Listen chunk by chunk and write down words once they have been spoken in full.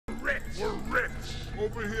We're rich.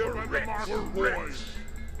 Over here on the market, boys.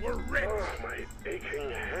 We're rich. Oh, my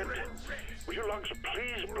aching head. Would you like to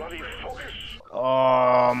please bloody focus?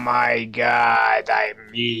 Oh my god, I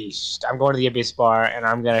missed. I'm going to the Abyss Bar and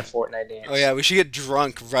I'm gonna Fortnite dance. Oh yeah, we should get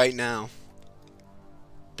drunk right now.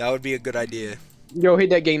 That would be a good idea. Yo, hit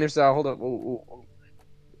that Gangnam Style. Hold up. Ooh, ooh, ooh.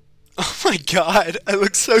 Oh my god, I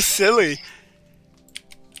look so silly.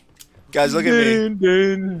 Guys, look at me.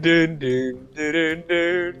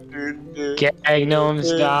 Gangnam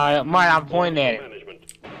Style. Mine, I'm pointing at it.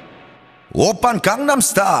 Oppan Gangnam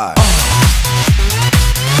Style.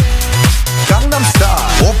 Gangnam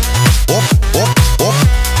Style.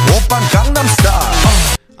 Oppan Gangnam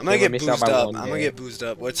Style. I'm gonna get boozed up. I'm gonna get boozed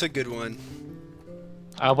up. What's a good one?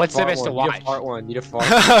 What's the best to watch? Need a fart one. Need a fart.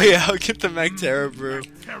 Oh yeah, I'll get the Magterra brew.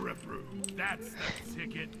 That's the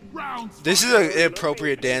ticket. Round This is an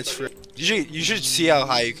appropriate dance for. You should see how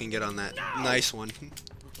high you can get on that. Nice one.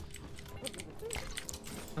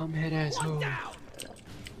 I'm head asshole.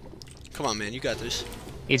 Come on, man, you got this.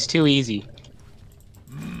 It's too easy.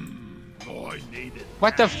 boy needed.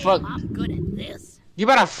 What the fuck? I'm good at this. You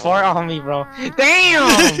better fart on me, bro.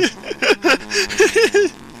 Damn!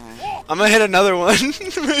 I'm gonna hit another one. I'm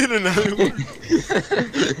gonna hit another one.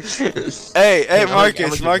 Hey,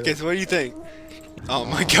 Marcus, what do you think? Oh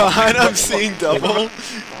my god, I'm seeing double.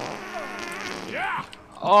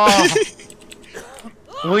 Oh.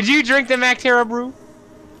 Would you drink the Magterra brew?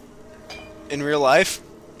 In real life?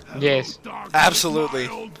 Yes. Absolutely.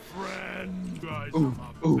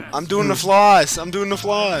 I'm doing the floss. I'm doing the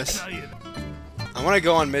floss. I want to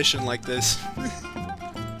go on mission like this.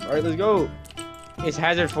 Alright, let's go. It's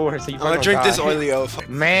hazard 4, so you I'm gonna drink this oily oaf.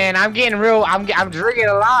 Man, I'm getting real. I'm drinking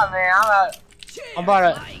a lot, man. I'm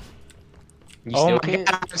about to. Oh my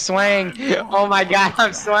god, I'm swaying. Oh my god,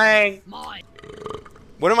 I'm swaying.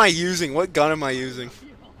 What am I using? What gun am I using?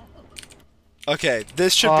 Okay,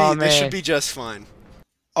 this should be just fine.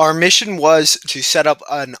 Our mission was to set up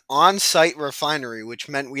an on-site refinery, which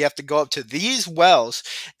meant we have to go up to these wells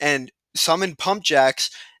and summon pump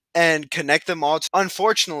jacks and connect them all.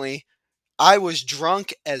 Unfortunately, I was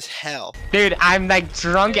drunk as hell. Dude, I'm like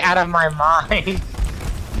drunk out of my mind.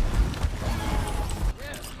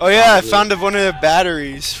 Oh yeah, I found one of the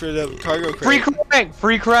batteries for the cargo crate. Free crack!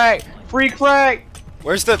 Free crack! Free crack!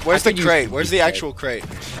 Where's the crate? Where's the actual crate?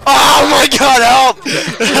 Oh my god, help!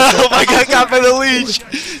 Help! I got caught by the leech!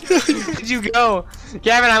 Where'd you go?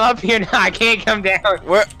 Gavin, I'm up here now. I can't come down.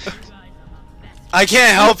 Where? I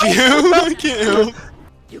can't help you. I can't help.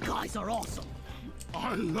 You guys are awesome.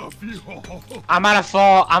 I love you all. I'm about to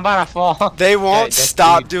fall. I'm about to fall. They won't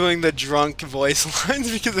stop doing the drunk voice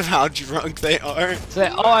lines because of how drunk they are. It's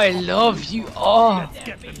like, oh, I love you. Oh.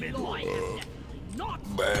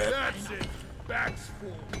 That's it. That's full.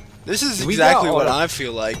 This is exactly what I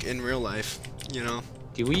feel like in real life, you know.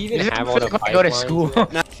 Do we even have all the pipelines? Go to school.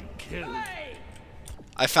 No.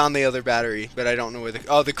 I found the other battery, but I don't know where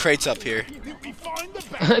oh, the crate's up here.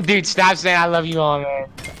 Dude, stop saying I love you all, man.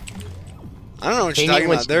 I don't know what you're talking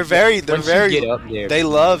about. They're very, they be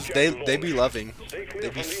loving. They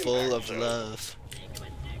be full of love.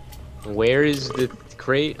 Where is the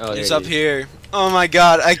crate? Oh, it's up here. Oh my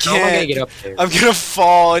god, I can't. I'm gonna get up there. I'm gonna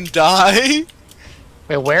fall and die.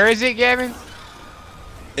 Wait, where is it, Gavin?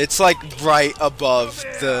 It's like right above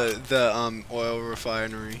the oil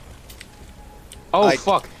refinery. Oh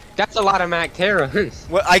fuck, that's a lot of Magterra.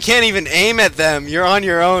 Well, I can't even aim at them. You're on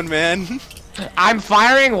your own, man. I'm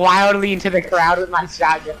firing wildly into the crowd with my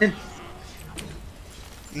shotgun.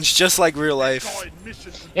 It's just like real life.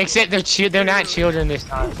 Except they're not children this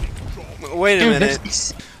time. Wait a minute.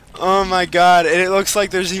 Oh my god, and it looks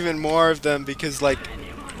like there's even more of them because like,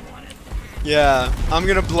 yeah, I'm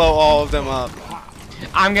gonna blow all of them up.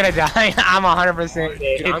 I'm gonna die. I'm 100%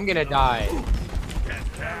 dead. I'm gonna die.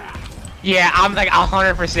 Yeah, I'm like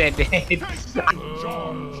 100% dead.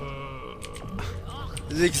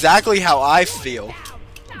 This is exactly how I feel.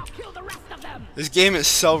 This game is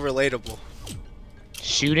so relatable.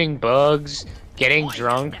 Shooting bugs, getting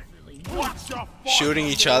drunk, shooting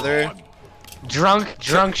each other,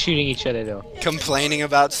 drunk shooting each other though. Complaining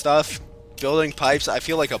about stuff, building pipes. I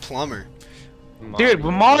feel like a plumber. Dude,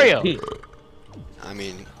 Mario. I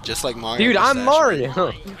mean, just like Mario. Dude, I'm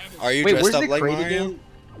Mario. Are you Wait, dressed where's up the like crate Mario? again?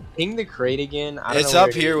 Ping the crate again. I don't It's know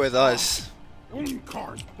up here with us.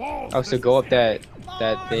 Oh, so go up that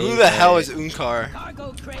thing. Who the hell is Unkar?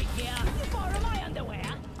 Cargo crate here. Borrow my underwear.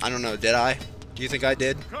 I don't know. Did I? Do you think I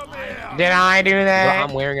did? Did I do that? Bro,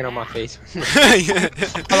 I'm wearing it on my face.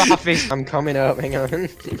 I'm coming up. Hang on.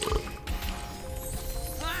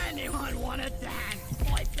 Anyone wanna dance?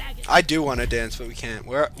 Boy, faggot. I do want to dance, but we can't.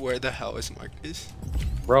 Where the hell is Marcus?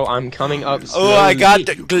 Bro, I'm coming up. Oh, I got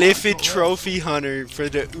the slowly. Glyphid Trophy Hunter for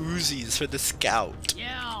the Uzis, for the Scout.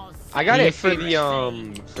 Yeah, I got it for the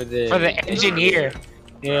engineer.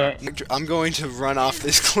 Yeah. I'm going to run off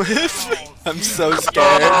this cliff. I'm so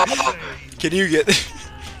scared. Can you get...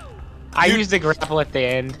 I used the grapple at the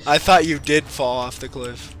end. I thought you did fall off the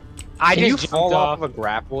cliff. I Can you just fall jumped off off. of a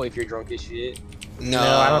grapple if you're drunk as shit? No.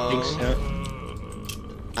 No, I don't think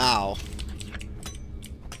so. Ow.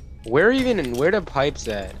 Where the pipes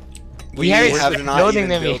at? We haven't have started not building even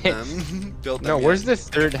them built yet. them. Built them No, yet. where's the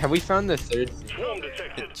third? Have we found the third? Swarm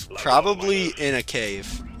detected. It's probably in a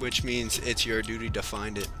cave, which means it's your duty to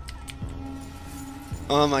find it.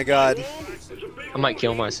 Oh my god. I might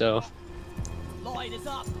kill myself. line is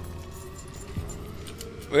up.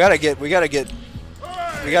 We gotta get Oh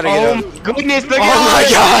up. my goodness, look Oh at my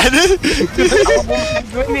god! Oh my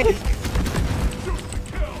goodness.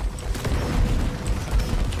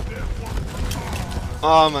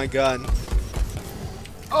 Oh my god.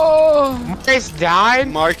 Oh, Marcus died?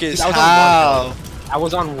 Marcus, I was on how? I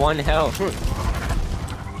was on 1 health.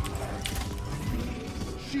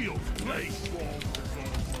 Shield place.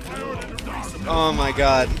 Oh my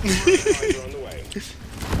god. On the way. This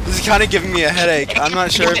is kind of giving me a headache. I'm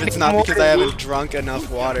not sure if it's not because I haven't drunk enough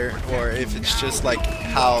water or if it's just like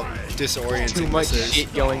how disorienting Too much this is.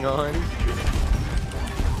 shit going on.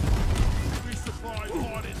 Resupply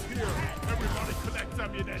pod is here. Everybody collect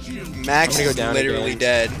ammunition. Max I'm gonna is go down literally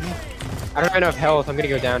again. dead. I don't have enough health. I'm gonna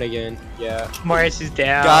go down again. Yeah. Marcus is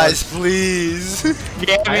down. Guys, please.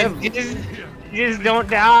 yeah, I man, just don't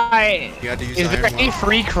die. You got to use Is there iron any wall.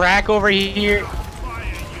 free crack over here?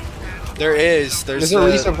 There is. There's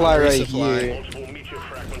There's a the resupply right resupply. here. Multiple meteor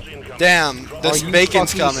fragments incoming. Damn, Are this you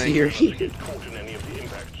bacon's fucking coming. serious? Get caught in any of the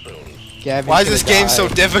impact zones. Gavin's Why is gonna this game die. so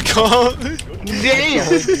difficult?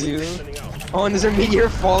 Damn. Dude. Oh, and there's a meteor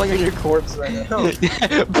falling on your corpse right now.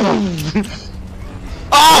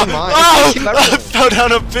 Oh! my. Oh! I fell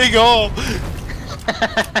down a big hole!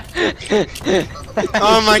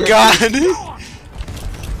 Oh my god!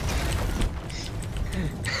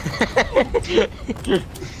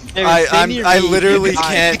 I literally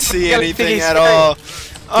can't see anything at all.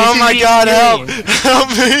 Oh is my the god, help! experience. Help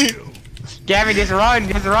me! Gavin, just run,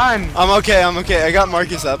 just run. I'm okay, I got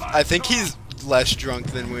Marcus up. I think he's less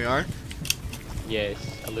drunk than we are. Yes,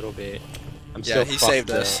 a little bit. I'm Yeah, still he fucked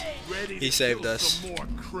saved up. us. Ready He to saved fill us. some more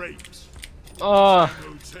crates. Oh,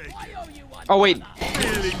 Go take it. Oh wait,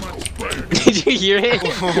 Really much better. did you hear it?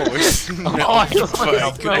 Oh, no. oh, I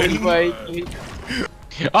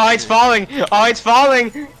oh, it's falling. Oh, it's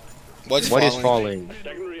falling. What's What is falling? falling?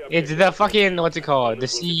 Secondary update. It's the fucking, what's it called? The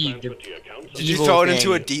seed. Transfer to your account. Did you evil throw it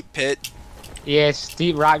into a thing. deep pit? Yes,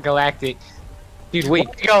 Deep Rock Galactic. Dude, wait.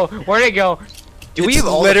 Where'd it go? Where'd it go? Do we It's have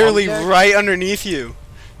all the literally pump jacks? right underneath you.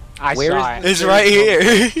 I Where saw is it. It's right here.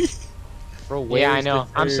 Bro, Yeah, where I is the know.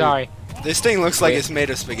 I'm third- sorry. This thing looks like Wait. it's made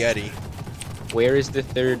of spaghetti. Where is the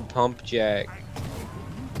third pump jack?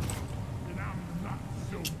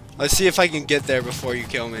 Let's see if I can get there before you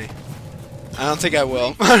kill me. I don't think I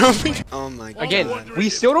will. I don't think. Oh my god. Again, we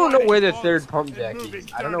still don't know where the third pump jack is.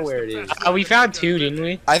 I don't know where it is. We found 2, didn't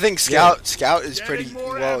we? I think Scout is pretty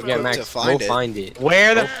well Yeah, equipped Max, to go find it. find it.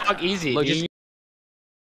 Where the fuck is it? Look, dude? just-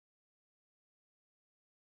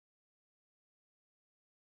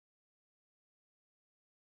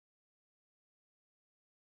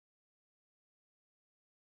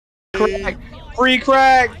 Crack. Free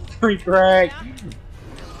crack. Free crack.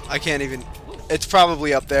 I can't even. It's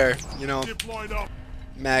probably up there. You know, Deployed up.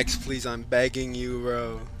 Max, please, I'm begging you,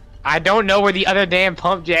 bro. I don't know where the other damn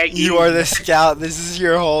pump jack is. You are the Scout. This is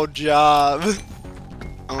your whole job.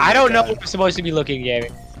 Oh my I don't know God. where I'm supposed to be looking,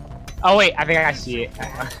 Gavin. Oh wait, I think I see it.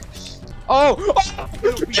 Oh!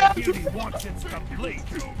 Beauty once it's complete.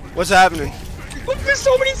 What's happening? Look, there's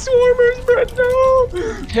so many swarmers, bro. No.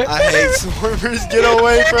 I hate swarmers. Get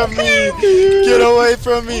away from me. Get away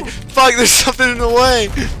from me. Fuck, there's something in the way.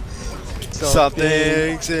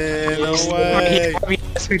 Something's in the way.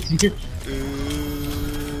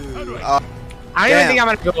 Ooh. I don't even Damn. think I'm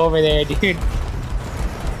gonna go over there, dude.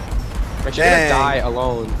 But you're gonna Dang. die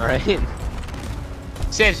alone, alright?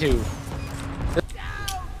 Says who?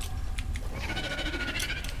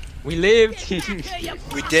 We lived!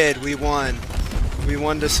 We did. We won. We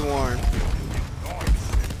won the swarm.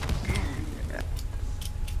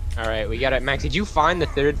 Alright, we got it. Max, did you find the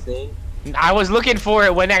third thing? I was looking for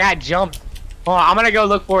it when I got jumped. Hold on, I'm gonna go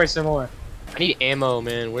look for it some more. I need ammo,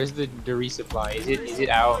 man. Where's the resupply? Is it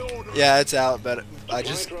out? Yeah, it's out, but I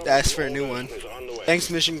just asked for a new one. Is on the way. Thanks,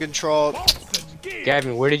 Mission Control.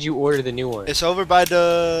 Gavin, where did you order the new one? It's over by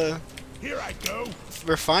the Here I go.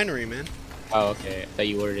 refinery, man. Oh, okay. I thought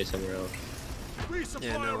you ordered it somewhere else.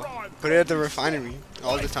 Yeah, no. Put it at the refinery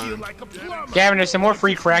all the time. Gavin, there's some more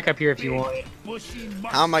free crack up here if you want it.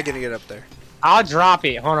 How am I gonna get up there? I'll drop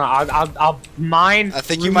it. Hold on. I'll mine. I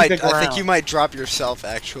think through you might. the ground. I think you might drop yourself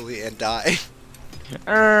actually and die.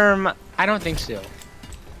 I don't think so.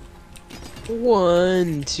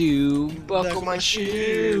 1, 2, buckle my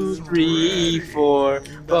shoe. 3, 4,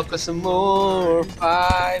 buckle some more.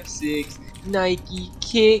 5, 6, Nike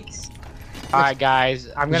kicks. Alright, guys,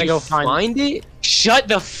 I'm gonna go find it. Shut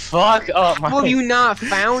the fuck up, How have you not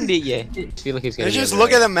found it yet? I feel like it's gonna Just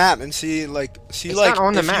look at the map and see, like, It's not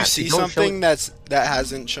on the if map. you see Don't show something that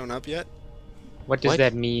hasn't shown up yet. What does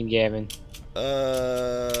that mean, Gavin?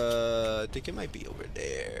 I think it might be over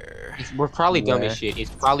there. We're probably dumb Where? as shit. It's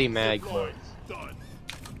probably mad coins.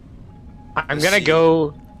 I'm gonna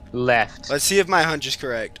go left. Let's see if my hunch is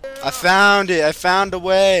correct. I found it. I found a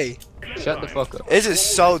way. Shut the fuck up, This is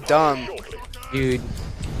so dumb. dude.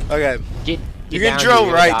 Okay, Get you can down drill here,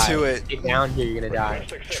 you're right gonna to die. it. Get down here, you're gonna die.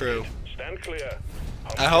 True. Stand clear.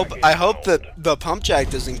 I hope that the pump jack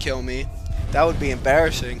doesn't kill me. That would be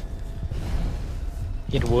embarrassing.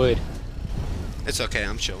 It would. It's okay.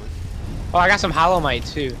 I'm chilling. Oh, I got some holomite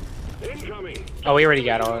too. Incoming. Oh, we already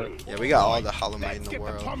got all of it. Yeah, we got all the holomite in Let's the get the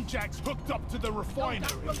world. pump jacks hooked up to the refinery.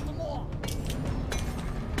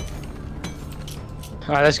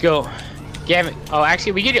 Alright, let's go. Gavin. Oh,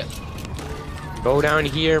 actually, we get it. Go down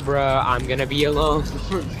here, bruh. I'm gonna be alone.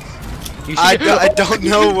 You I don't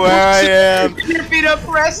know where I am. Your feet up,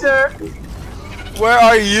 presser. Where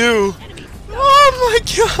are you? Oh my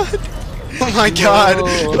god. Oh my god.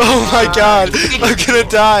 Oh my god. I'm gonna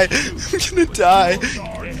die. I'm gonna die.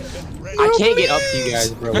 I can't get up to you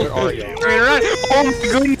guys, bro. Where are you? Run. Oh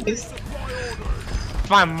my goodness.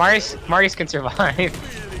 Fine, Marius can survive.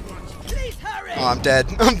 Oh, I'm dead.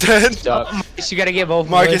 I'm dead. Stop. Marcus, you gotta get both.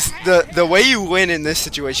 Marcus, the way you win in this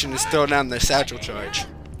situation is throw down the satchel charge.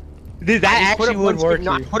 Dude, that Put a actually would bunch work. of-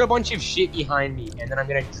 no, put a bunch of shit behind me, and then I'm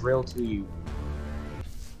gonna drill to you.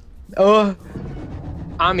 Oh,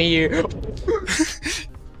 I'm here.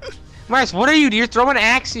 Marius, what are you? You're throwing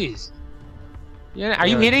axes. Yeah, are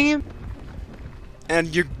you Yeah. hitting him?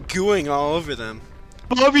 And you're gooing all over them.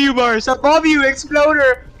 Above you, Marius. Above you,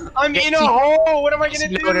 exploder. I'm in a hole. What am I gonna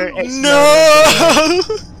Exploder, do? No!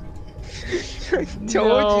 Told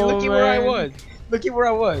you. Look at where I was. Look at where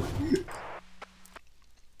I was.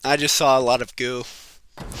 I just saw a lot of goo.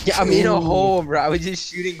 Yeah, I'm in a hole, bro. I was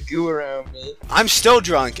just shooting goo around me. I'm still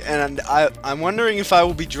drunk, and I'm wondering if I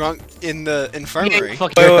will be drunk in the infirmary.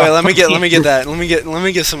 fuck Wait, your wait, dog. let me get that. Let me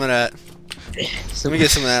get some of that. Let me get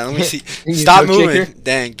some of that. Let me see. You Stop dog moving. shaker?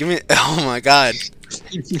 Dang, give me. Oh my god.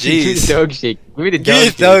 Jeez. Dog shake. Give me the Give dog me a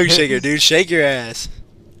shake. thug shaker, dude. Shake your ass.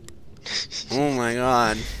 Oh my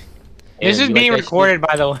god. This Yeah, is you being like that recorded,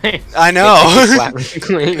 by the way. I know.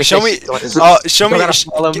 shit? Show me. Show me. Don't gotta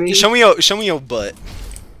follow me. Show me your butt.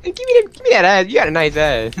 Give me that ass. You got a nice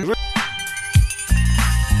ass.